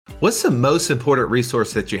What's the most important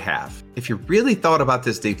resource that you have? If you really thought about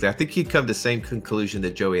this deeply, I think you'd come to the same conclusion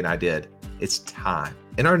that Joey and I did. It's time.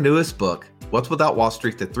 In our newest book, Wealth Without Wall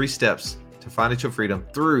Street, The 3 Steps to Financial Freedom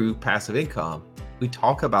Through Passive Income, we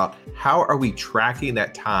talk about how are we tracking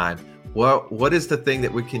that time? What is the thing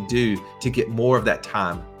that we can do to get more of that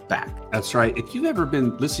time back? That's right. If you've ever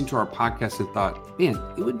been listening to our podcast and thought, man,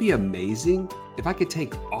 it would be amazing if I could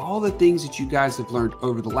take all the things that you guys have learned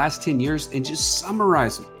over the last 10 years and just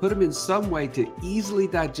summarize them, put them in some way to easily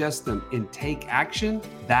digest them and take action,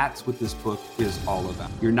 that's what this book is all about.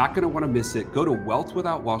 You're not going to want to miss it. Go to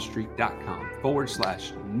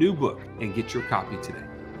wealthwithoutwallstreet.com/new book and get your copy today.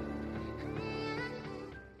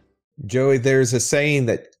 Joey, there's a saying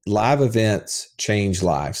that live events change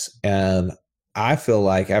lives. And I feel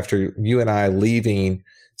like after you and I leaving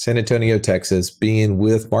San Antonio, Texas, being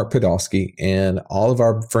with Mark Podolsky and all of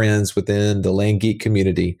our friends within the Land Geek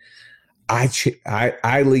community,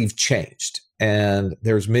 I leave changed. And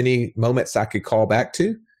there's many moments I could call back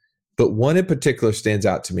to, but one in particular stands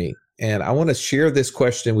out to me. And I want to share this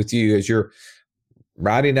question with you as you're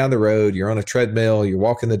riding down the road, you're on a treadmill, you're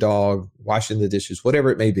walking the dog, washing the dishes, whatever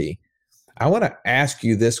it may be. I want to ask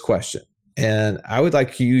you this question, and I would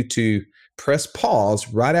like you to press pause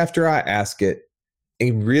right after I ask it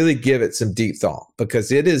and really give it some deep thought,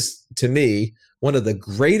 because it is, to me, one of the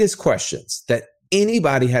greatest questions that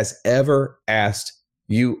anybody has ever asked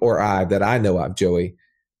you or I that I know of. Joey,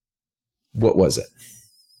 what was it?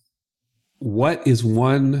 What is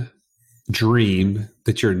one dream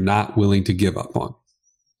that you're not willing to give up on?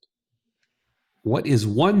 What is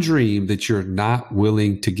one dream that you're not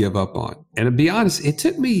willing to give up on? And to be honest, it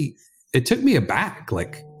took me aback.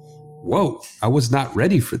 Like, whoa, I was not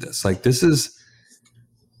ready for this. Like, this is,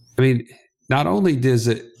 I mean, not only does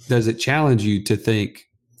it challenge you to think,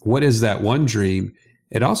 what is that one dream?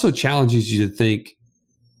 It also challenges you to think,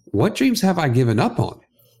 what dreams have I given up on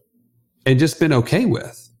and just been okay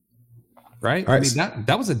with? Right? All right. I mean,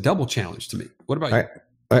 that was a double challenge to me. What about you? All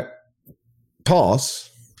right. Pause.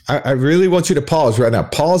 I really want you to pause right now.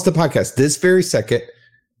 Pause the podcast this very second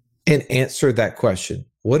and answer that question.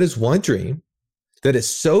 What is one dream that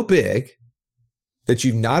is so big that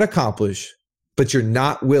you've not accomplished, but you're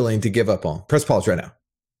not willing to give up on? Press pause right now.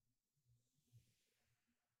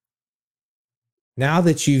 Now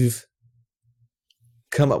that you've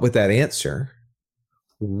come up with that answer,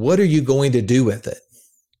 what are you going to do with it?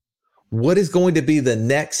 What is going to be the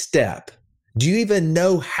next step? Do you even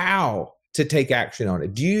know how to take action on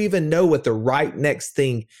it? Do you even know what the right next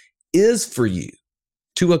thing is for you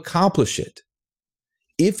to accomplish it?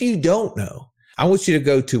 If you don't know, I want you to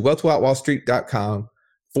go to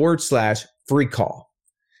wealthwithoutwallstreet.com/free call.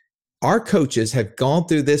 Our coaches have gone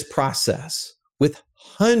through this process with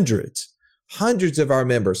hundreds of our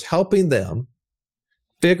members, helping them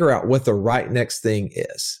figure out what the right next thing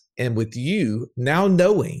is. And with you now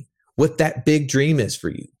knowing what that big dream is for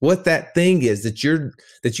you, what that thing is that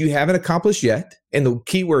you haven't accomplished yet, and the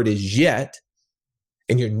key word is yet,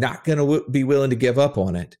 and you're not going to be willing to give up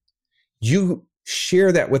on it, you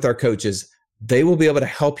share that with our coaches. They will be able to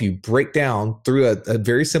help you break down through a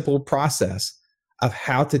very simple process of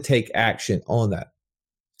how to take action on that.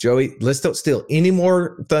 Joey, let's don't steal any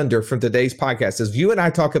more thunder from today's podcast as you and I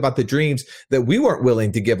talk about the dreams that we weren't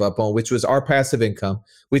willing to give up on, which was our passive income,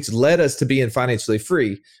 which led us to being financially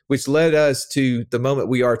free, which led us to the moment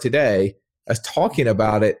we are today, as talking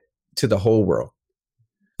about it to the whole world.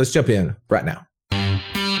 Let's jump in right now.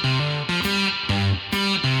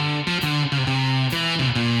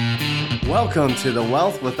 Welcome to the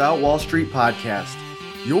Wealth Without Wall Street podcast,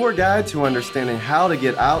 your guide to understanding how to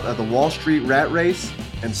get out of the Wall Street rat race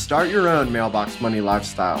and start your own mailbox money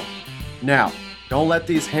lifestyle. Now, don't let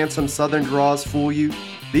these handsome Southern draws fool you.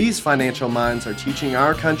 These financial minds are teaching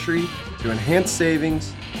our country to enhance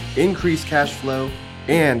savings, increase cash flow,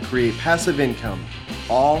 and create passive income,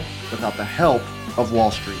 all without the help of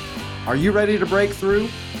Wall Street. Are you ready to break through?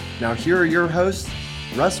 Now here are your hosts,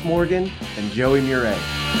 Russ Morgan and Joey Murray.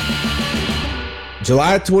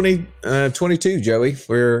 July 2022, Joey.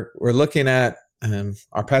 We're looking at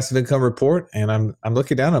our passive income report, and I'm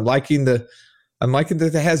looking down. I'm liking that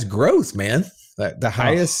it has growth, man. The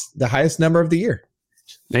highest number of the year.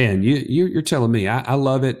 Man, you're telling me. I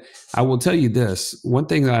love it. I will tell you this. One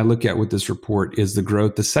thing that I look at with this report is the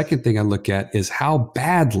growth. The second thing I look at is how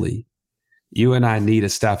badly you and I need a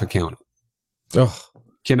staff accountant. Oh,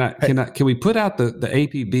 can we put out the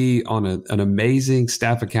APB on an amazing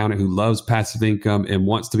staff accountant who loves passive income and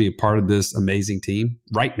wants to be a part of this amazing team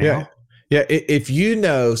right now? Yeah. If you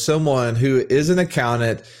know someone who is an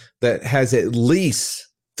accountant that has at least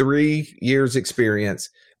 3 years experience,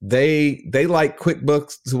 They like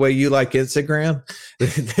QuickBooks the way you like Instagram.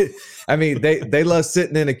 I mean, they love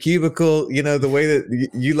sitting in a cubicle, the way that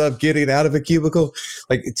you love getting out of a cubicle.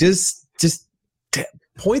 Like just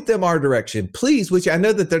point them our direction, please. Which I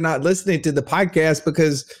know that they're not listening to the podcast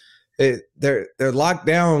because they're locked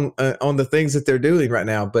down on the things that they're doing right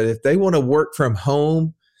now. But if they want to work from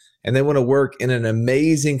home and they want to work in an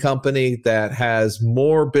amazing company that has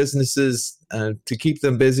more businesses to keep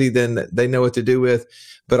them busy than they know what to do with,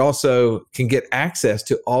 but also can get access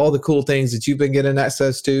to all the cool things that you've been getting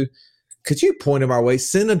access to, could you point them our way?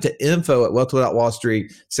 Send them to info@Wealth Without Wall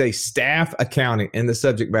Street, say staff accounting in the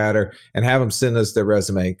subject matter, and have them send us their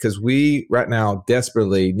resume. Because we right now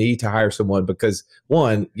desperately need to hire someone because,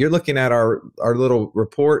 one, you're looking at our little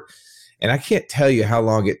report, and I can't tell you how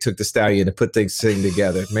long it took the Stallion to put things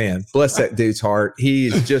together. Man, bless that dude's heart. He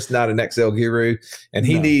is just not an Excel guru, and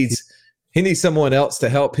he needs someone else to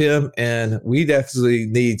help him. And we definitely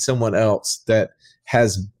need someone else that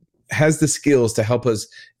has the skills to help us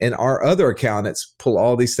and our other accountants pull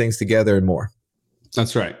all these things together and more.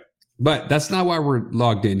 That's right. But that's not why we're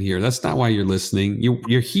logged in here. That's not why you're listening.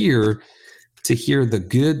 You're here to hear the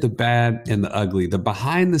good, the bad, and the ugly, the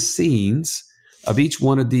behind the scenes of each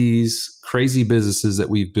one of these crazy businesses that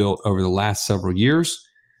we've built over the last several years.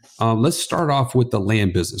 Let's start off with the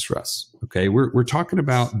land business, Russ. Okay, we're talking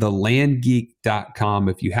about the landgeek.com.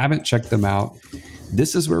 If you haven't checked them out,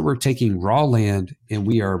 this is where we're taking raw land and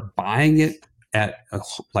we are buying it at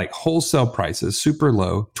like wholesale prices, super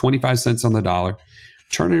low, 25 cents on the dollar,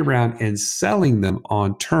 turning around and selling them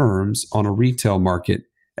on terms on a retail market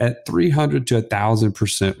at 300 to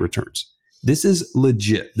 1,000% returns. This is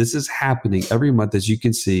legit. This is happening every month, as you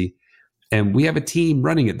can see. And we have a team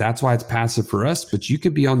running it. That's why it's passive for us, but you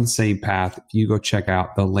can be on the same path if you go check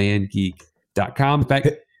out the landgeek.com. In fact,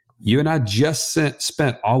 you and I just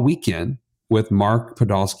spent all weekend with Mark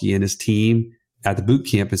Podolsky and his team at the boot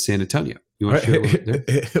camp in San Antonio. You want to share a little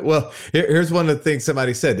bit? Well, here's one of the things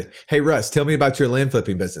somebody said. Hey, Russ, tell me about your land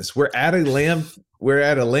flipping business. We're at a land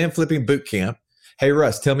flipping boot camp. Hey,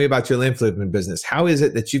 Russ, tell me about your land flipping business. How is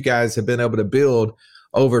it that you guys have been able to build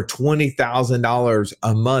over $20,000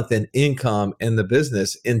 a month in income in the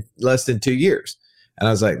business in less than 2 years? And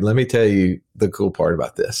I was like, let me tell you the cool part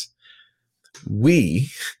about this. We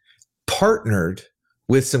partnered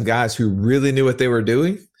with some guys who really knew what they were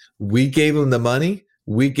doing. We gave them the money.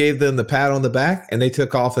 We gave them the pat on the back, and they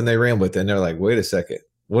took off and they ran with it. And they're like, wait a second.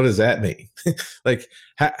 What does that mean? Like,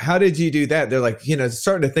 how did you do that? They're like,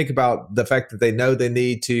 starting to think about the fact that they know they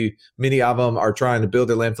need to, many of them are trying to build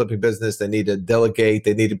their land flipping business. They need to delegate.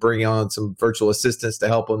 They need to bring on some virtual assistants to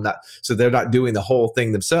help them, so they're not doing the whole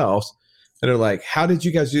thing themselves. And they're like, how did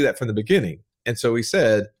you guys do that from the beginning? And so we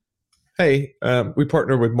said, hey, we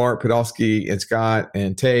partner with Mark Podolsky and Scott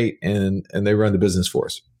and Tate, and they run the business for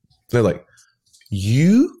us. They're like,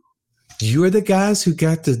 you are the guys who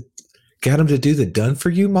got them to do the done for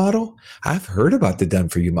you model? I've heard about the done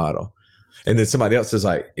for you model. And then somebody else is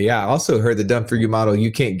like, yeah, I also heard the done for you model.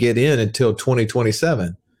 You can't get in until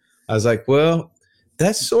 2027. I was like, well,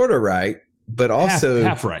 that's sort of right, but also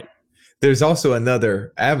half right. There's also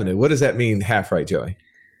another avenue. What does that mean, half right, Joey?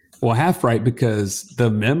 Well, half right, because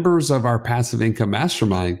the members of our passive income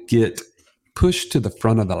mastermind get pushed to the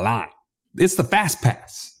front of the line. It's the fast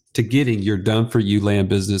pass to getting your done for you land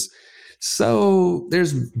business. So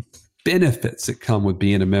there's benefits that come with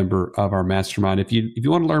being a member of our mastermind. If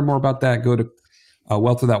you want to learn more about that, go to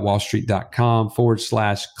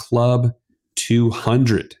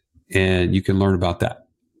wealthwithoutwallstreet.com/club200 and you can learn about that.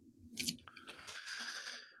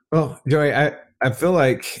 Well, Joey, I feel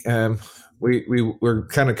like we're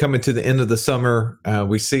kind of coming to the end of the summer.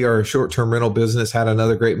 We see our short-term rental business had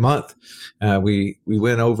another great month. We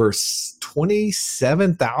went over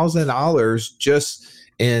 $27,000 just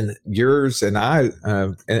in yours and I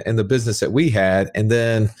and the business that we had, and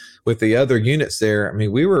then with the other units there, I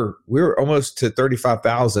mean, we were almost to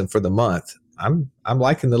 35,000 for the month. I'm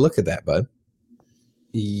liking the look of that, bud.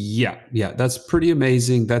 Yeah, that's pretty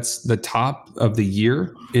amazing. That's the top of the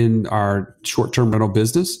year in our short-term rental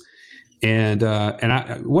business. And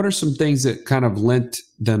what are some things that kind of lent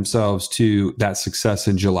themselves to that success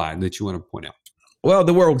in July that you want to point out? Well,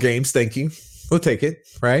 the World Games, thank you. We'll take it,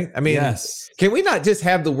 right? I mean, yes. Can we not just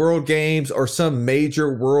have the World Games or some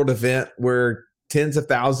major world event where tens of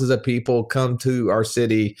thousands of people come to our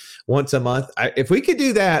city once a month? If we could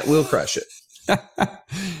do that, we'll crush it.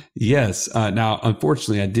 Yes. Now,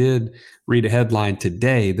 unfortunately, I did read a headline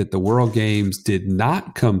today that the World Games did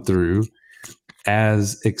not come through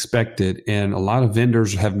as expected, and a lot of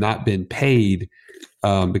vendors have not been paid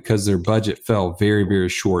because their budget fell very, very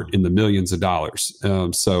short in the millions of dollars.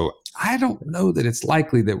 So I don't know that it's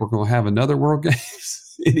likely that we're going to have another World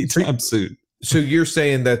Games anytime soon. So you're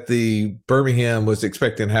saying that the Birmingham was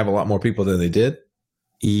expecting to have a lot more people than they did?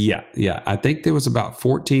 Yeah. I think there was about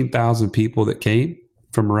 14,000 people that came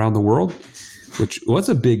from around the world, which was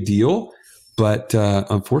a big deal, but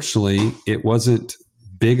unfortunately, it wasn't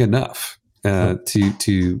big enough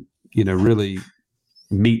to really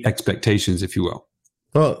meet expectations, if you will.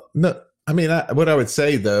 Well, no. I mean, what I would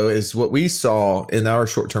say, though, is what we saw in our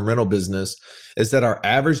short-term rental business is that our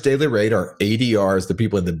average daily rate, our ADR, as the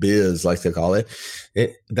people in the biz like to call it,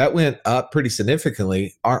 that went up pretty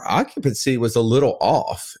significantly. Our occupancy was a little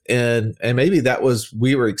off, and maybe that was,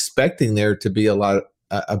 we were expecting there to be a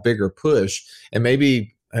bigger push, and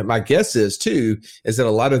maybe my guess is too is that a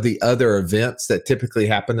lot of the other events that typically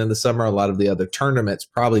happen in the summer, a lot of the other tournaments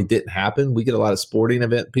probably didn't happen. We get a lot of sporting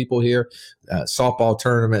event people here, softball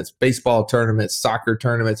tournaments, baseball tournaments, soccer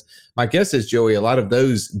tournaments. My guess is, Joey, a lot of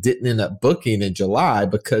those didn't end up booking in July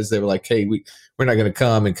because they were like, hey, we're not going to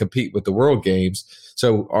come and compete with the World Games.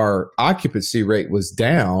 So our occupancy rate was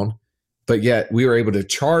down, but yet we were able to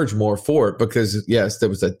charge more for it because, yes, there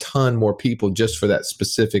was a ton more people just for that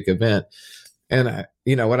specific event. And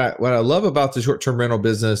what I love about the short-term rental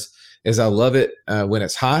business is I love it when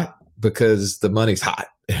it's hot because the money's hot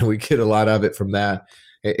and we get a lot of it from that.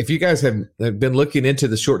 If you guys have been looking into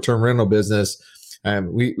the short-term rental business,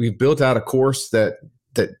 we've built out a course that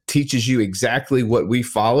teaches you exactly what we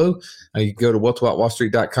follow. You go to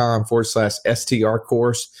wealthwithoutwallstreet.com/STR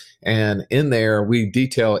course. And in there, we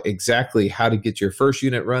detail exactly how to get your first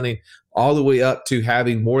unit running all the way up to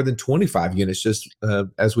having more than 25 units, just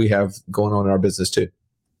as we have going on in our business too.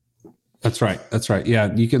 That's right.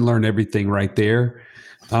 Yeah, you can learn everything right there.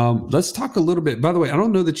 Let's talk a little bit. By the way, I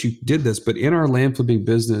don't know that you did this, but in our land flipping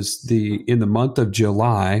business, in the month of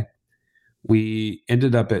July, we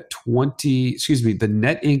ended up at the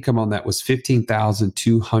net income on that was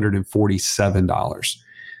 $15,247.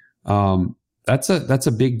 That's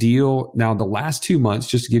a big deal. Now, the last 2 months,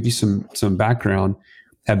 just to give you some background,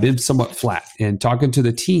 have been somewhat flat. And talking to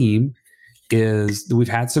the team is we've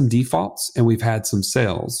had some defaults and we've had some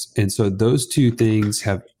sales. And so those two things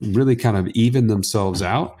have really kind of evened themselves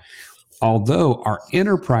out. Although our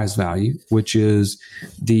enterprise value, which is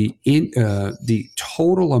the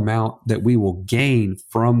total amount that we will gain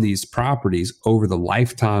from these properties over the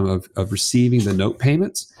lifetime of receiving the note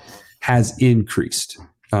payments, has increased.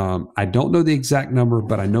 I don't know the exact number,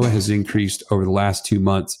 but I know it has increased over the last 2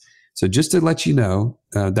 months. So just to let you know,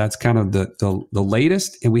 that's kind of the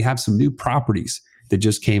latest. And we have some new properties that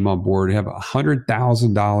just came on board. We have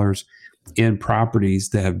 $100,000 in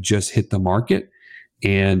properties that have just hit the market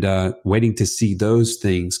and waiting to see those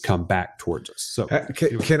things come back towards us. So I'm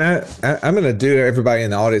going to do everybody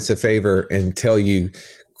in the audience a favor and tell you,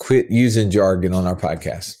 quit using jargon on our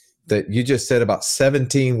podcast. That you just said about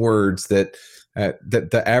 17 words that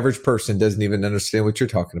the average person doesn't even understand what you're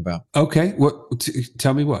talking about. Okay.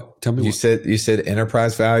 Tell me what? You said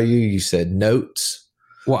enterprise value. You said notes.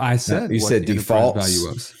 Well, I said you said defaults. Value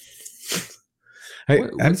was.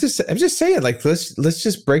 I'm just saying, like, let's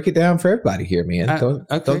just break it down for everybody here, man. Don't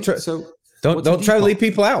try to leave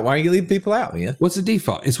people out. Why are you leaving people out, man? What's the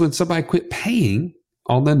default? It's when somebody quit paying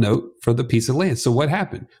on the note for the piece of land. So what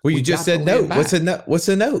happened? Well, you just said note. What's a note? What's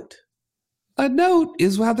a note? A note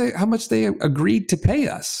is how much they agreed to pay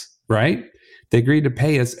us, right? They agreed to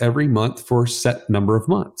pay us every month for a set number of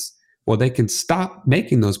months. Well, they can stop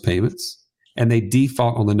making those payments and they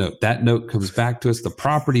default on the note. That note comes back to us. The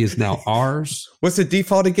property is now ours. What's the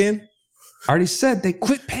default again? I already said they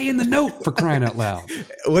quit paying the note, for crying out loud.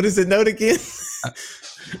 What is the note again?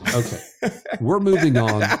 Okay. We're moving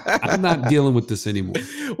on. I'm not dealing with this anymore.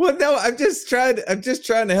 Well, no, I'm just trying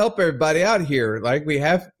to help everybody out here. Like we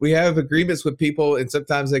have agreements with people and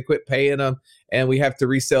sometimes they quit paying them and we have to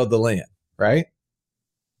resell the land, right?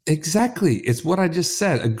 Exactly. It's what I just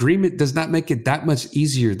said. Agreement does not make it that much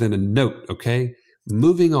easier than a note. Okay.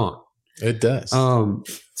 Moving on. It does.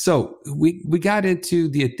 So we got into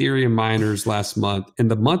the Ethereum miners last month, and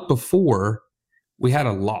the month before we had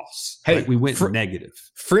a loss. Hey, right? We went negative.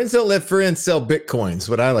 Friends don't let friends sell Bitcoins,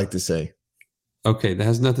 what I like to say. Okay. That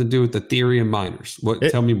has nothing to do with Ethereum miners.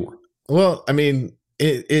 Tell me more. Well, I mean,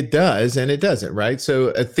 it does and it doesn't, right?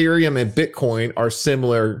 So Ethereum and Bitcoin are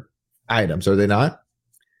similar items, are they not?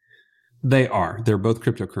 They are. They're both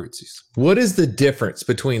cryptocurrencies. What is the difference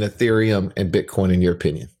between Ethereum and Bitcoin in your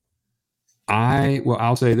opinion?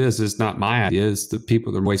 I'll say this. It's not my idea. It's the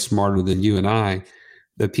people that are way smarter than you and I.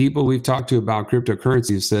 The people we've talked to about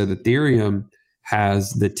cryptocurrency have said Ethereum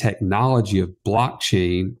has the technology of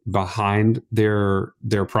blockchain behind their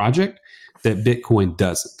project that Bitcoin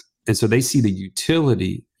doesn't. And so they see the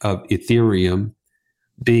utility of Ethereum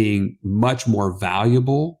being much more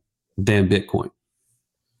valuable than Bitcoin.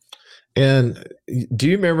 And do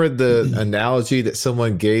you remember the analogy that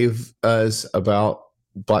someone gave us about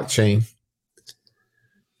blockchain?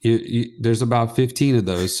 There's about 15 of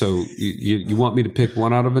those. So you want me to pick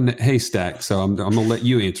one out of a haystack. So I'm going to let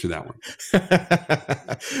you answer that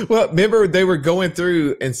one. Well, remember they were going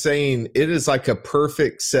through and saying it is like a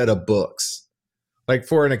perfect set of books. Like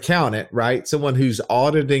for an accountant, right? Someone who's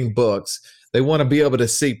auditing books, they want to be able to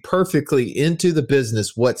see perfectly into the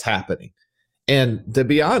business what's happening. And to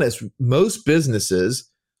be honest, most businesses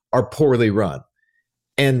are poorly run.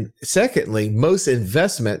 And secondly, most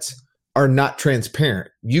investments are not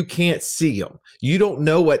transparent. You can't see them. You don't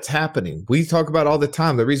know what's happening. We talk about all the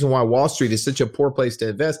time the reason why Wall Street is such a poor place to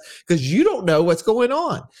invest, because you don't know what's going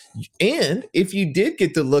on. And if you did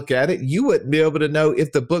get to look at it, you wouldn't be able to know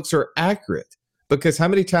if the books are accurate. Because how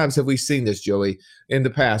many times have we seen this, Joey, in the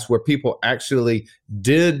past where people actually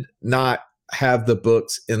did not have the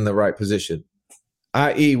books in the right position?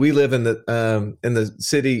 I.e., we live in the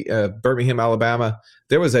city of Birmingham, Alabama.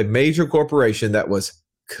 There was a major corporation that was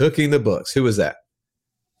cooking the books. Who was that?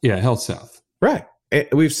 Yeah, HealthSouth. Right. And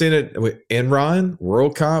we've seen it with Enron,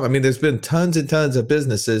 WorldCom. I mean, there's been tons and tons of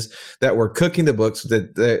businesses that were cooking the books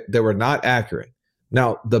that were not accurate.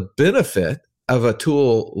 Now, the benefit of a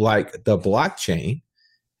tool like the blockchain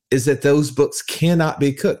is that those books cannot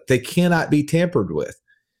be cooked. They cannot be tampered with.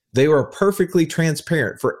 They were perfectly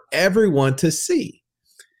transparent for everyone to see.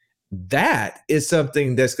 That is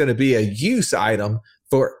something that's going to be a use item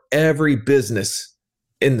for every business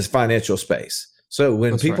in the financial space. So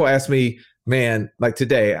when people ask me, man, like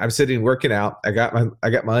today, I'm sitting working out. I got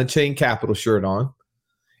my Unchained Capital shirt on,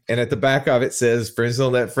 and at the back of it says, "Friends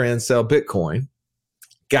don't let friends sell Bitcoin."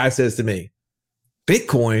 Guy says to me,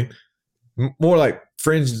 "Bitcoin? More like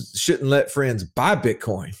friends shouldn't let friends buy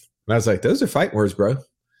Bitcoin." And I was like, "Those are fight words, bro."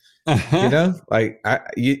 You know, like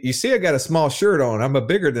you see, I got a small shirt on. I'm a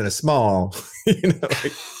bigger than a small. You know,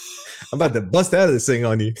 like, I'm about to bust out of this thing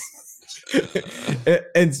on you.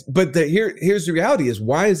 But here's the reality: is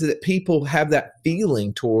why is it that people have that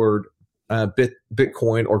feeling toward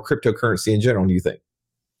Bitcoin or cryptocurrency in general? Do you think?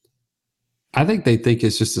 I think they think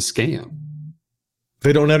it's just a scam.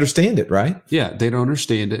 They don't understand it, right? Yeah, they don't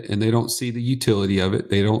understand it, and they don't see the utility of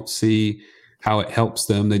it. They don't see how it helps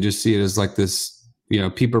them. They just see it as like this. You know,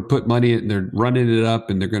 people are putting money in and they're running it up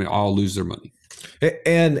and they're going to all lose their money.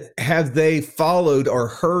 And have they followed or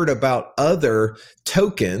heard about other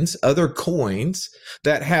tokens, other coins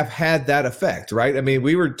that have had that effect, right? I mean,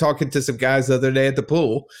 we were talking to some guys the other day at the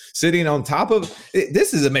pool, sitting on top of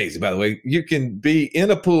this is amazing, by the way. You can be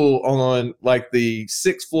in a pool on like the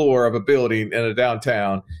 6th floor of a building in a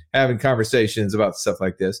downtown having conversations about stuff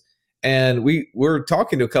like this. And we were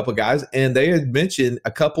talking to a couple of guys, and they had mentioned a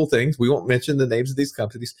couple things. We won't mention the names of these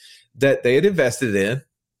companies that they had invested in,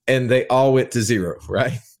 and they all went to zero,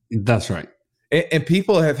 right? That's right. And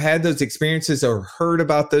people have had those experiences or heard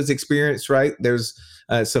about those experiences, right? There's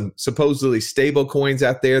some supposedly stable coins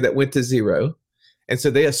out there that went to zero. And so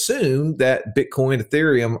they assume that Bitcoin,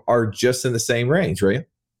 Ethereum are just in the same range, right?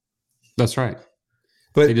 That's right.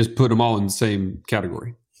 But they just put them all in the same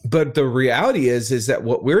category. But the reality is that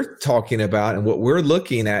what we're talking about and what we're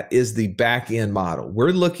looking at is the back end model. We're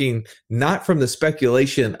looking not from the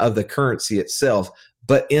speculation of the currency itself,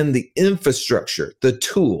 but in the infrastructure, the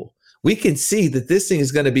tool. We can see that this thing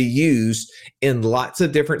is going to be used in lots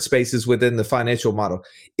of different spaces within the financial model.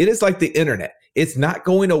 It is like the internet. It's not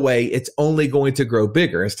going away. It's only going to grow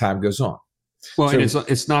bigger as time goes on. Well, and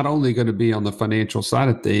it's not only going to be on the financial side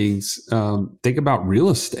of things. Think about real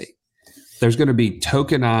estate. There's going to be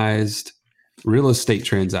tokenized real estate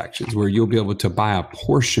transactions where you'll be able to buy a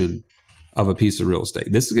portion of a piece of real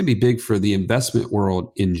estate. This is going to be big for the investment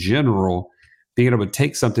world in general, being able to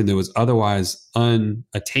take something that was otherwise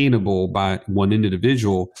unattainable by one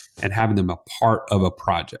individual and having them a part of a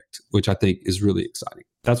project, which I think is really exciting.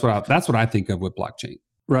 That's what I think of with blockchain.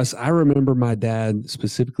 Russ, I remember my dad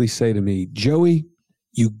specifically say to me, "Joey,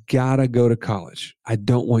 you gotta go to college. I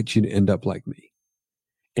don't want you to end up like me."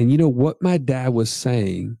 And you know what my dad was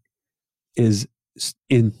saying is,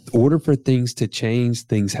 in order for things to change,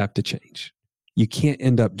 things have to change. You can't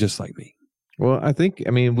end up just like me. Well, I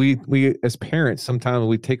mean, we as parents, sometimes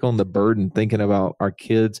we take on the burden thinking about our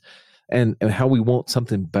kids and how we want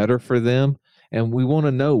something better for them. And we want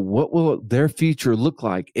to know, what will their future look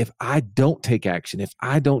like if I don't take action, if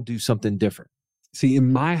I don't do something different? See,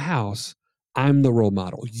 in my house, I'm the role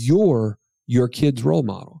model. You're your kid's role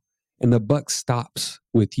model. And the buck stops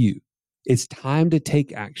with you. It's time to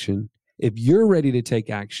take action. If you're ready to take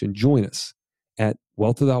action, join us at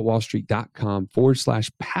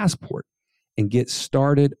wealthwithoutwallstreet.com/passport and get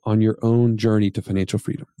started on your own journey to financial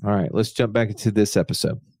freedom. All right, let's jump back into this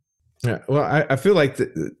episode. Yeah, well, I feel like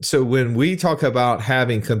so when we talk about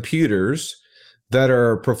having computers that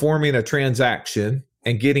are performing a transaction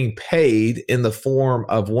and getting paid in the form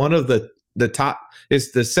of one of the top,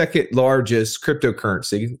 it's the second largest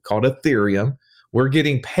cryptocurrency called Ethereum. We're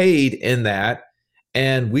getting paid in that,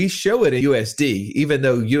 and we show it in USD, even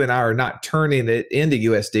though you and I are not turning it into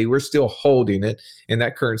USD. We're still holding it in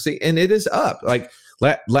that currency, and it is up. Like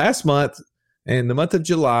last month, in the month of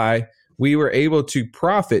July, we were able to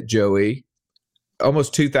profit, Joey,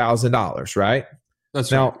 almost $2,000, right?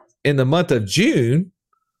 That's now, right. In the month of June,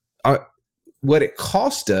 what it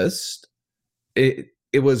cost us, it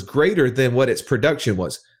was greater than what its production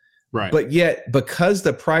was. Right. But yet, because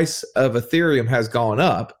the price of Ethereum has gone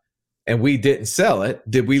up and we didn't sell it,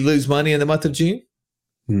 did we lose money in the month of June?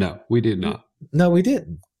 No, we did not. No, we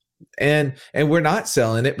didn't. And we're not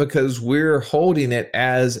selling it because we're holding it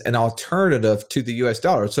as an alternative to the US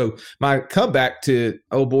dollar. So my comeback to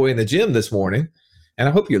old boy in the gym this morning, and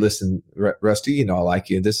I hope you're listening, Rusty, you know I like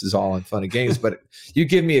you. This is all in fun and games, but you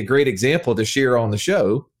give me a great example to share on the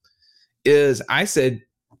show, is I said,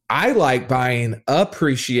 I like buying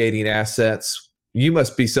appreciating assets. You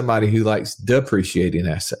must be somebody who likes depreciating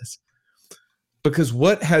assets. Because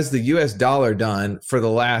what has the US dollar done for the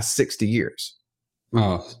last 60 years?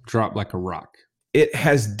 Oh, dropped like a rock. It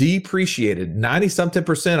has depreciated.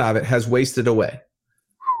 90-something% of it has wasted away.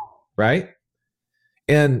 Right?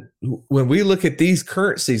 And when we look at these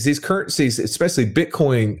currencies, especially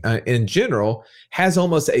Bitcoin in general, has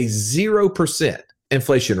almost a 0%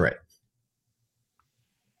 inflation rate.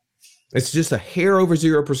 It's just a hair over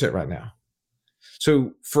 0% right now.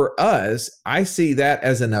 So for us, I see that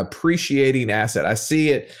as an appreciating asset. I see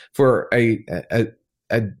it for a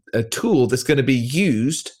tool that's going to be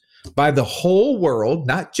used by the whole world,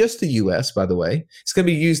 not just the US, by the way. It's going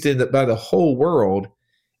to be used by the whole world,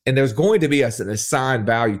 and there's going to be an assigned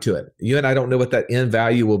value to it. You and I don't know what that end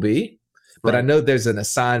value will be, but I know there's an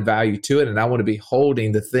assigned value to it, and I want to be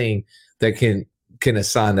holding the thing that can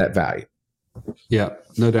assign that value. Yeah,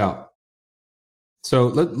 no doubt. So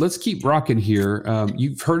let's keep rocking here.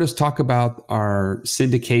 You've heard us talk about our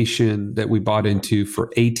syndication that we bought into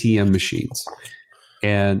for ATM machines.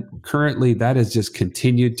 And currently that has just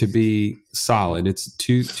continued to be solid. It's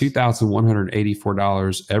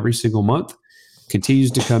 $2,184 every single month,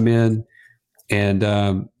 continues to come in. And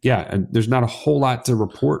and there's not a whole lot to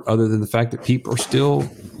report other than the fact that people are still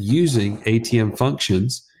using ATM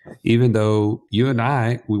functions. Even though you and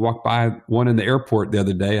we walked by one in the airport the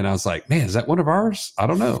other day, and I was like, man, is that one of ours? I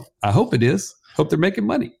don't know. I hope it is. Hope they're making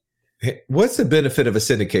money. Hey, what's the benefit of a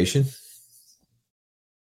syndication?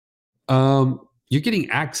 You're getting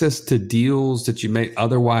access to deals that you may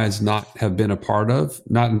otherwise not have been a part of.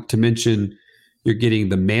 Not to mention, you're getting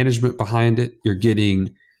the management behind it. You're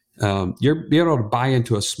getting, you're being able to buy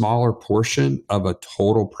into a smaller portion of a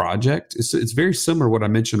total project. It's very similar to what I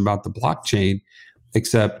mentioned about the blockchain,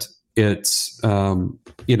 except it's,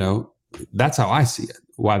 that's how I see it,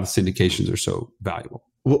 why the syndications are so valuable.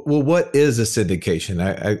 Well, what is a syndication?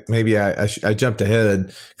 I jumped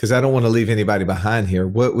ahead because I don't want to leave anybody behind here.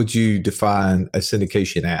 What would you define a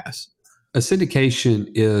syndication as? A syndication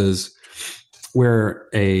is where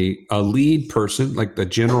a lead person, like the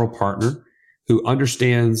general partner, who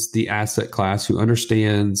understands the asset class, who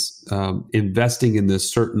understands investing in this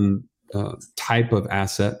certain type of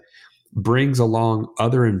asset, brings along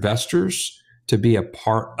other investors to be a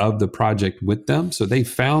part of the project with them. So they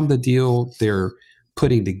found the deal. They're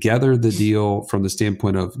putting together the deal from the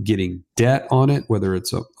standpoint of getting debt on it, whether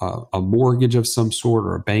it's a mortgage of some sort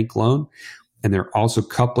or a bank loan. And they're also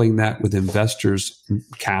coupling that with investors'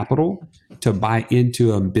 capital to buy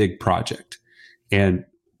into a big project. And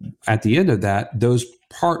at the end of that, those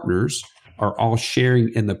partners are all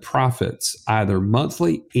sharing in the profits, either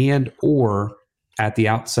monthly and or at the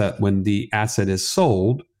outset when the asset is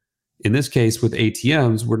sold. In this case, with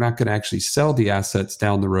ATMs, we're not going to actually sell the assets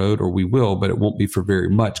down the road, or we will, but it won't be for very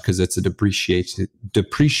much because it's a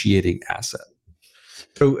depreciating asset.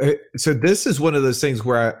 So this is one of those things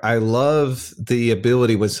where I love the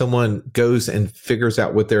ability when someone goes and figures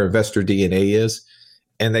out what their investor DNA is,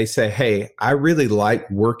 and they say, hey, I really like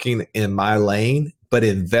working in my lane, but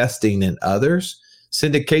investing in others.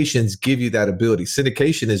 Syndications give you that ability.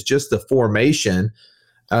 Syndication is just the formation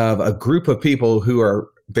of a group of people who are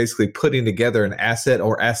basically putting together an asset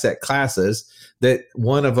or asset classes that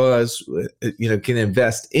one of us, can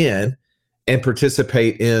invest in and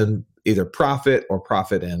participate in either profit or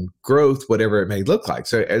profit and growth, whatever it may look like.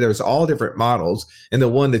 So there's all different models. And the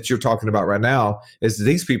one that you're talking about right now is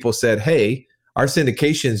these people said, hey, our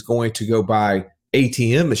syndication is going to go buy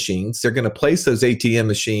ATM machines. They're going to place those ATM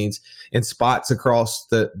machines in spots across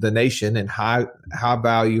the nation in high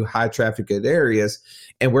value, high trafficked areas.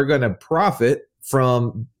 And we're going to profit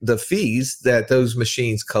from the fees that those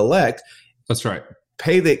machines collect. That's right.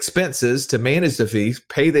 Pay the expenses to manage the fees,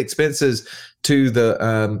 pay the expenses to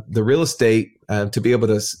the real estate to be able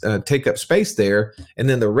to take up space there, and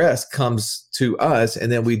then the rest comes to us,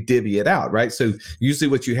 and then we divvy it out, right? So usually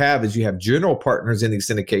what you have is you have general partners in these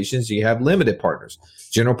syndications, you have limited partners.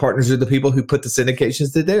 General partners are the people who put the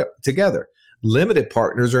syndications together. Limited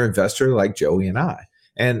partners are investors like Joey and I.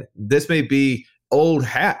 And this may be old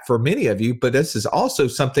hat for many of you, but this is also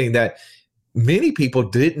something that many people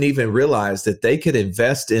didn't even realize, that they could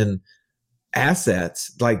invest in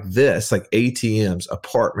assets like this, like ATMs,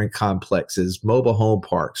 apartment complexes, mobile home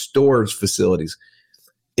parks, storage facilities,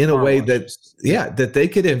 in a way that, that they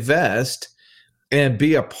could invest and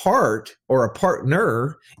be a part or a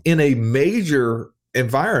partner in a major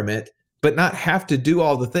environment, but not have to do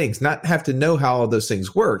all the things, not have to know how all those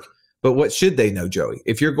things work. But what should they know, Joey?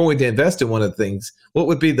 If you're going to invest in one of the things, what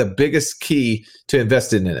would be the biggest key to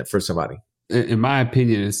investing in it for somebody? In my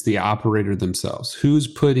opinion, it's the operator themselves. Who's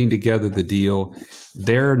putting together the deal,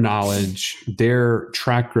 their knowledge, their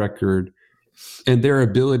track record, and their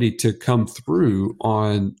ability to come through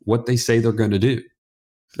on what they say they're going to do.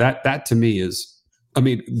 That to me is, I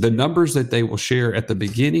mean, the numbers that they will share at the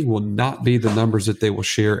beginning will not be the numbers that they will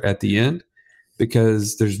share at the end,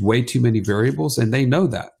 because there's way too many variables, and they know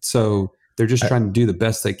that. So they're just trying to do the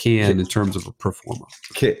best they can in terms of a pro forma.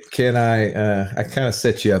 Can I kind of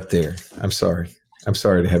set you up there. I'm sorry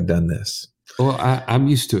to have done this. Well, I'm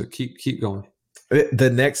used to it. Keep going. The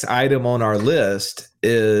next item on our list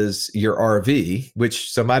is your RV,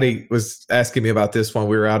 which somebody was asking me about this when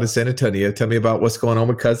we were out in San Antonio. Tell me about what's going on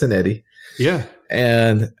with Cousin Eddie. Yeah.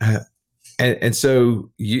 And so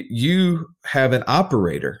you have an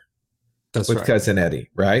operator. That's with right. Cousin Eddie,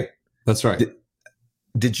 right? That's right.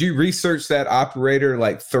 Did you research that operator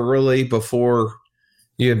like thoroughly before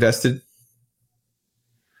you invested?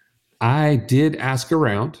 I did ask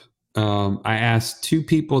around. I asked two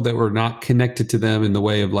people that were not connected to them in the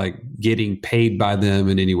way of like getting paid by them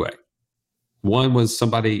in any way. One was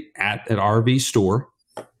somebody at an RV store,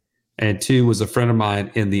 and two was a friend of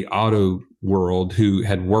mine in the auto world who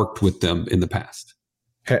had worked with them in the past.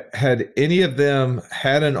 Had any of them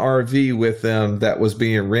had an RV with them that was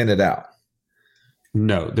being rented out?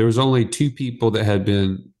 No, there was only two people that had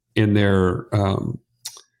been in their,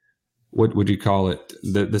 what would you call it?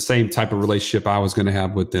 The same type of relationship I was going to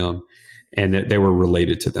have with them, and that they were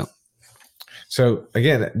related to them. So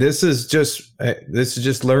again, this is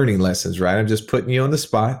just learning lessons, right? I'm just putting you on the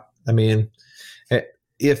spot. I mean,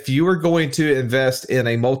 if you were going to invest in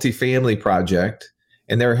a multifamily project,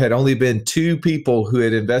 and there had only been two people who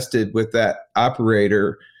had invested with that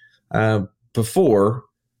operator before,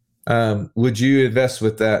 would you invest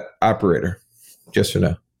with that operator? Yes or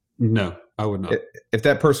no? No, I would not. If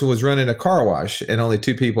that person was running a car wash and only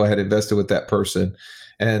two people had invested with that person,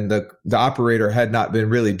 and the operator had not been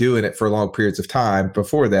really doing it for long periods of time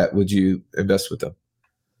before that, would you invest with them?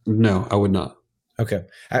 No, I would not. Okay.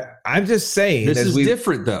 I'm just saying. This is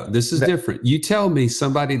different, though. This is different. You tell me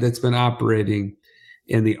somebody that's been operating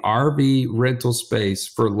in the RV rental space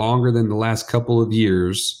for longer than the last couple of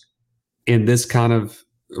years in this kind of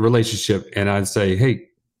relationship, and I'd say, hey,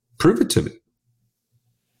 prove it to me.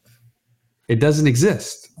 It doesn't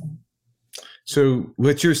exist. So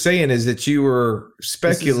what you're saying is that you were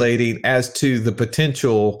speculating as to the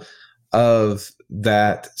potential of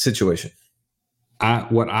that situation.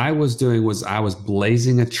 What I was doing was I was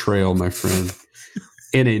blazing a trail, my friend,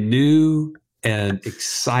 in a new and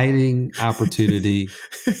exciting opportunity.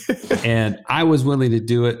 And I was willing to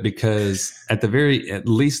do it because at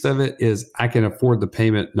least of it is I can afford the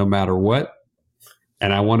payment no matter what.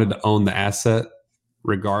 And I wanted to own the asset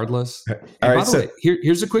regardless. And by the way,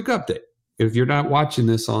 here's a quick update. If you're not watching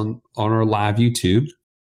this on our live YouTube,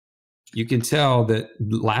 you can tell that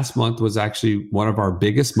last month was actually one of our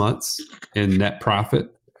biggest months in net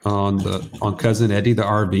profit on Cousin Eddie, the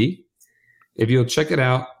RV. If you'll check it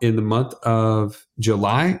out, in the month of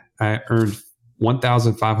July, I earned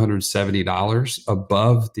 $1,570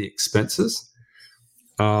 above the expenses.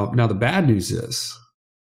 Now, the bad news is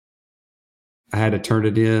I had to turn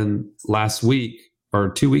it in last week or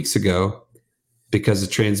 2 weeks ago because the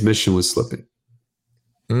transmission was slipping.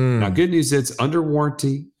 Now, good news, it's under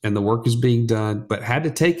warranty and the work is being done, but had to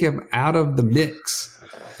take him out of the mix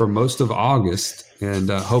for most of August, and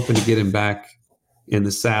hoping to get him back in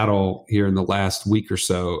the saddle here in the last week or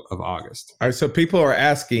so of August. All right. So people are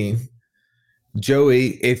asking,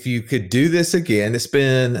 Joey, if you could do this again. It's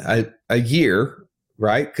been a year,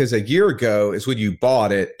 right? Because a year ago is when you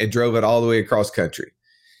bought it and drove it all the way across country.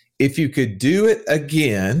 If you could do it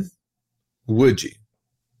again, would you?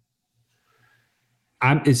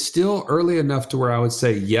 It's still early enough to where I would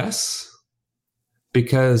say yes,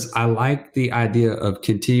 because I like the idea of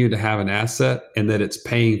continue to have an asset and that it's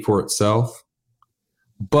paying for itself.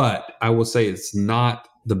 But I will say it's not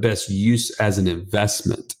the best use as an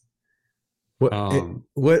investment.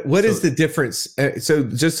 What is the difference? So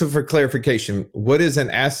just for clarification, what is an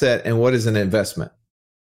asset and what is an investment?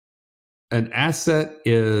 An asset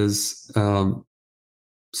is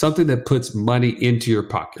something that puts money into your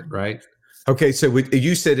pocket, right? Okay, so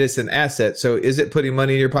you said it's an asset. So is it putting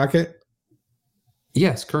money in your pocket?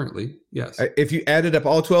 Yes, currently, yes. If you added up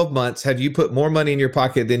all 12 months, have you put more money in your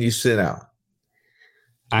pocket than you sent out?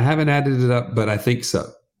 I haven't added it up, but I think so.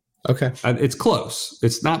 Okay. It's close.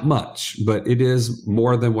 It's not much, but it is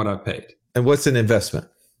more than what I paid. And what's an investment?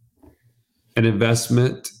 An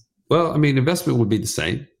investment, well, I mean, investment would be the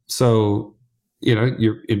same. So,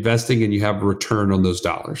 you're investing and you have a return on those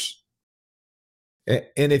dollars.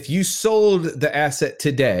 And if you sold the asset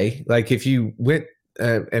today, like if you went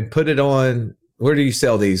and put it on, where do you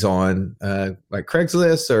sell these on? Like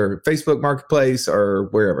Craigslist or Facebook Marketplace or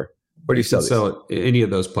wherever? Where do you sell these? Sell it any of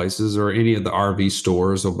those places, or any of the RV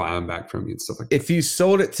stores will buy them back from you and stuff like that. If you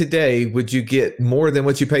sold it today, would you get more than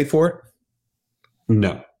what you paid for it?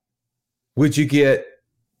 No. Would you get,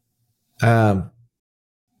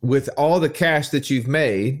 with all the cash that you've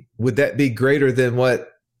made, would that be greater than what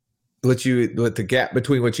the gap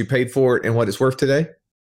between what you paid for it and what it's worth today?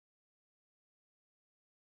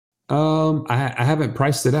 I haven't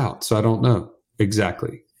priced it out, so I don't know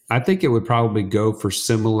exactly. I think it would probably go for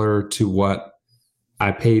similar to what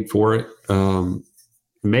I paid for it,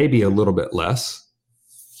 maybe a little bit less.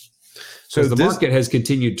 So the market has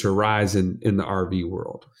continued to rise in the RV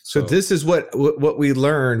world. So this is what we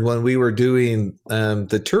learned when we were doing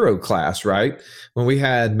the Turo class, right? When we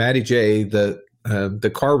had Matty J,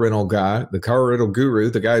 the car rental guy, the car rental guru,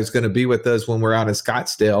 the guy who's going to be with us when we're out in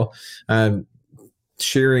Scottsdale,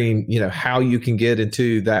 sharing, how you can get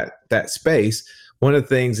into that space. One of the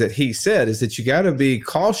things that he said is that you got to be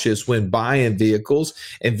cautious when buying vehicles,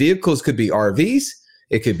 and vehicles could be RVs,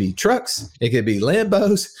 it could be trucks, it could be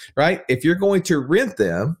Lambos, right? If you're going to rent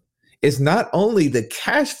them, it's not only the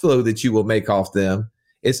cash flow that you will make off them,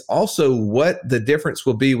 it's also what the difference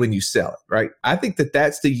will be when you sell it, right? I think that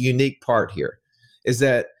that's the unique part here, is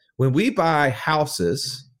that when we buy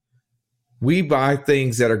houses, we buy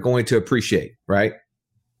things that are going to appreciate, right?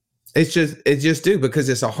 It just do, because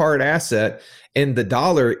it's a hard asset and the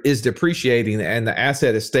dollar is depreciating and the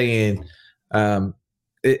asset is staying,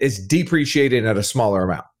 it's depreciating at a smaller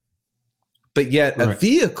amount. But yet a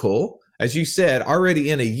vehicle, as you said,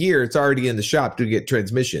 already in a year, it's already in the shop to get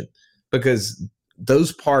transmission, because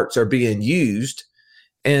those parts are being used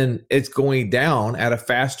and it's going down at a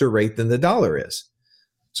faster rate than the dollar is.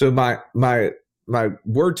 So my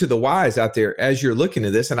word to the wise out there, as you're looking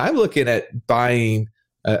at this, and I'm looking at buying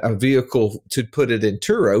a vehicle to put it in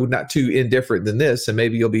Turo, not too indifferent than this, and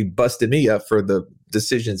maybe you'll be busting me up for the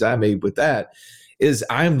decisions I made with that, is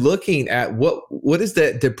I'm looking at what is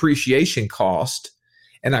that depreciation cost,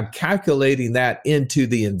 and I'm calculating that into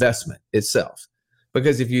the investment itself.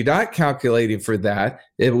 Because if you're not calculating for that,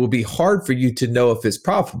 it will be hard for you to know if it's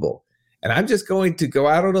profitable. And I'm just going to go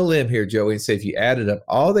out on a limb here, Joey, and say if you added up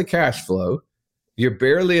all the cash flow, you're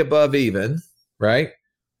barely above even, right?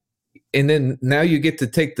 And then now you get to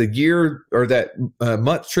take the year or that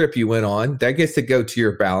month trip you went on, that gets to go to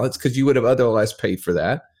your balance because you would have otherwise paid for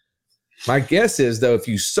that. My guess is, though, if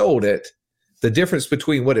you sold it, the difference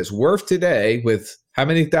between what it's worth today with how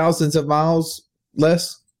many thousands of miles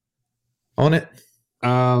less on it?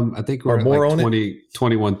 I think we're more like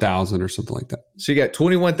 21,000 or something like that. So you got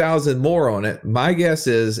 21,000 more on it. My guess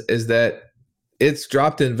is that it's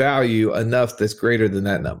dropped in value enough that's greater than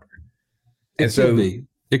that number. It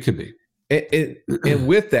could be. And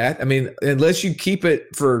with that, I mean, unless you keep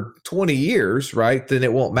it for 20 years, right, then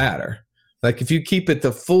it won't matter. Like if you keep it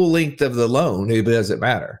the full length of the loan, it doesn't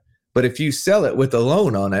matter. But if you sell it with a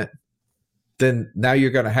loan on it, then now you're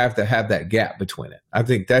going to have that gap between it. I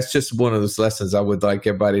think that's just one of those lessons I would like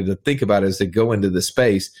everybody to think about as they go into the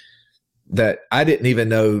space that I didn't even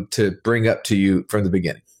know to bring up to you from the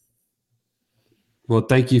beginning. Well,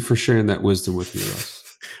 thank you for sharing that wisdom with me, Russ.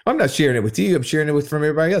 I'm not sharing it with you. I'm sharing it from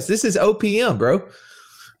everybody else. This is OPM, bro.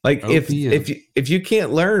 Like OPM. if you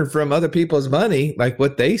can't learn from other people's money, like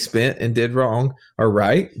what they spent and did wrong or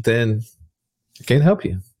right, then I can't help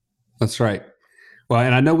you. That's right. Well,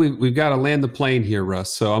 and I know we've got to land the plane here,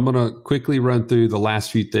 Russ. So I'm going to quickly run through the last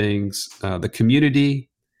few things. The community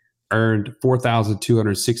earned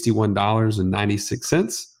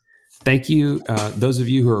 $4,261.96. Thank you, those of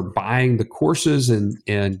you who are buying the courses and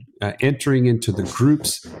entering into the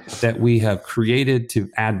groups that we have created to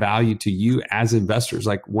add value to you as investors.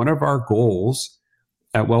 Like, one of our goals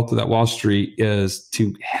at Wealth Without Wall Street is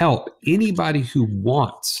to help anybody who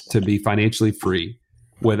wants to be financially free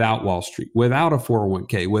without Wall Street, without a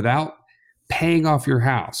 401k, without paying off your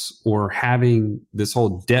house or having this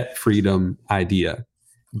whole debt freedom idea.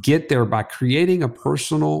 Get there by creating a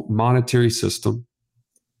personal monetary system,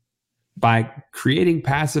 by creating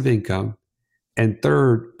passive income, and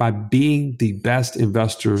third, by being the best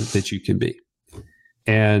investor that you can be.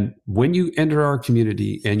 And when you enter our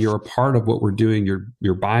community and you're a part of what we're doing,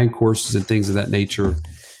 you're buying courses and things of that nature,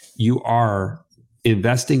 you are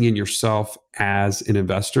investing in yourself as an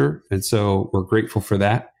investor. And so we're grateful for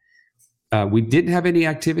that. We didn't have any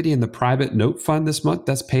activity in the private note fund this month.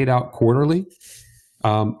 That's paid out quarterly.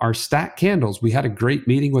 Our stack candles, we had a great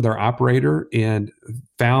meeting with our operator and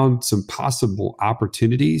found some possible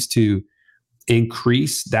opportunities to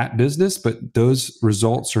increase that business, but those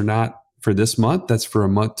results are not for this month. That's for a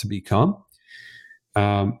month to become.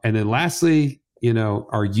 And then lastly,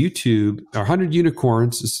 our YouTube, our 100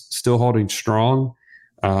 unicorns is still holding strong.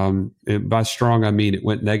 And by strong, I mean it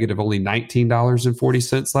went negative only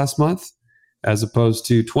 $19.40 last month, as opposed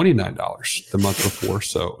to $29 the month before.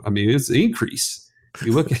 So, I mean, it's an increase.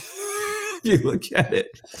 You look at it.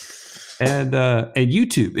 And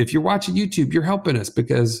YouTube, if you're watching YouTube, you're helping us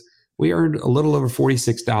because we earned a little over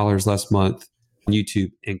 $46 last month on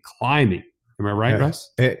YouTube and climbing. Am I right, Russ?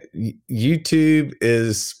 YouTube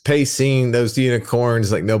is pacing those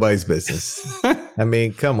unicorns like nobody's business. I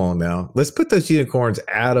mean, come on now. Let's put those unicorns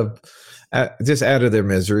out of their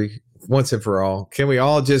misery once and for all. Can we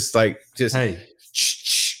all just hey,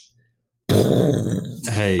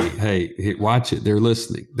 watch it. They're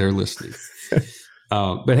listening.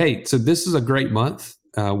 But hey, so this is a great month.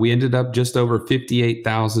 We ended up just over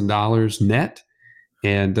 $58,000 net.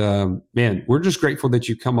 And man, we're just grateful that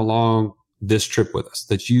you come along this trip with us,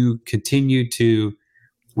 that you continue to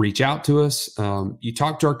reach out to us. You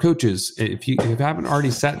talk to our coaches. If you haven't already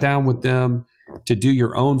sat down with them to do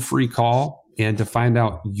your own free call and to find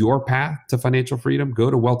out your path to financial freedom, go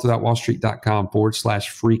to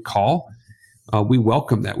wealthwithoutwallstreet.com/free call. We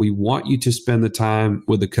welcome that. We want you to spend the time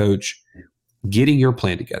with the coach getting your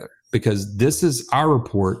plan together, because this is our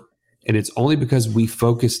report. And it's only because we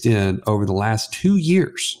focused in over the last 2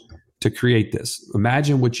 years to create this.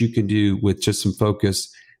 Imagine what you can do with just some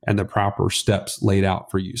focus and the proper steps laid out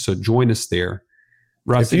for you. So join us there.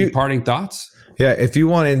 Russ, any parting thoughts? Yeah, if you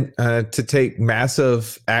want to take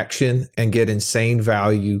massive action and get insane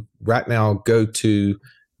value right now, go to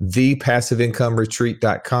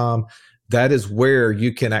thepassiveincomeretreat.com. That is where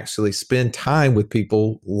you can actually spend time with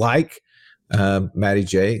people like Matty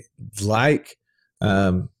J, like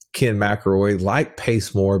Ken McElroy, like Pace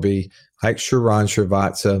Morby, like Sharon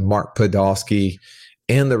Srivatsa, Mark Podolsky,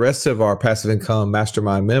 and the rest of our passive income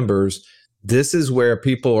mastermind members. This is where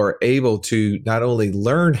people are able to not only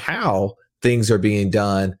learn how things are being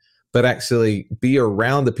done, but actually be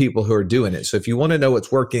around the people who are doing it. So if you want to know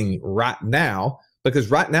what's working right now,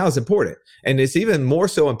 because right now is important, and it's even more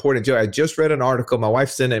so important, Joe, I just read an article. My wife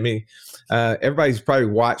sent it me. Everybody's probably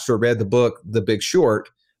watched or read the book, The Big Short.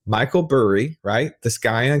 Michael Burry, right? The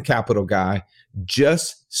Scion Capital guy,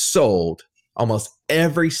 just sold almost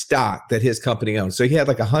every stock that his company owns. So he had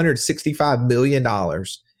like $165 million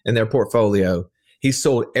in their portfolio. He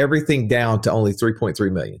sold everything down to only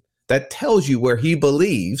 3.3 million. That tells you where he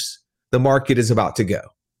believes the market is about to go.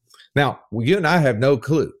 Now, you and I have no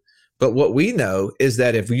clue, but what we know is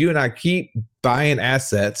that if you and I keep buying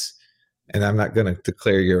assets, and I'm not going to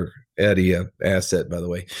declare your Eddie an asset, by the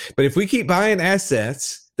way, but if we keep buying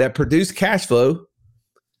assets that produce cash flow,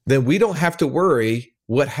 then we don't have to worry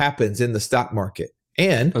what happens in the stock market.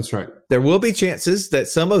 And that's right. There will be chances that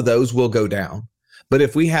some of those will go down. But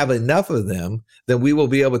if we have enough of them, then we will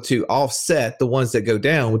be able to offset the ones that go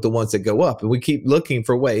down with the ones that go up. And we keep looking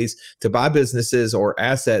for ways to buy businesses or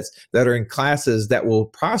assets that are in classes that will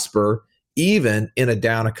prosper even in a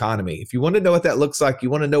down economy. If you want to know what that looks like, you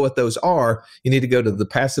want to know what those are, you need to go to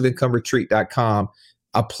thepassiveincomeretreat.com,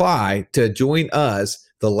 apply to join us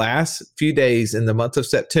the last few days in the month of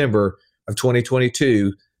September of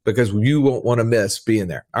 2022 because you won't want to miss being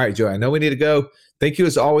there. All right, Joey, I know we need to go. Thank you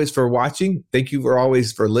as always for watching. Thank you for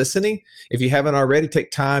always for listening. If you haven't already,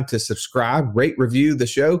 take time to subscribe, rate, review the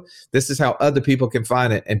show. This is how other people can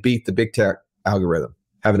find it and beat the big tech algorithm.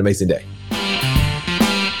 Have an amazing day.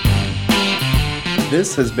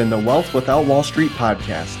 This has been the Wealth Without Wall Street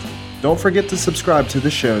podcast. Don't forget to subscribe to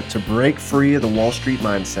the show to break free of the Wall Street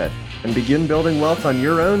mindset and begin building wealth on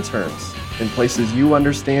your own terms in places you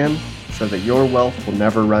understand so that your wealth will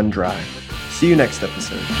never run dry. See you next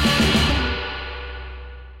episode.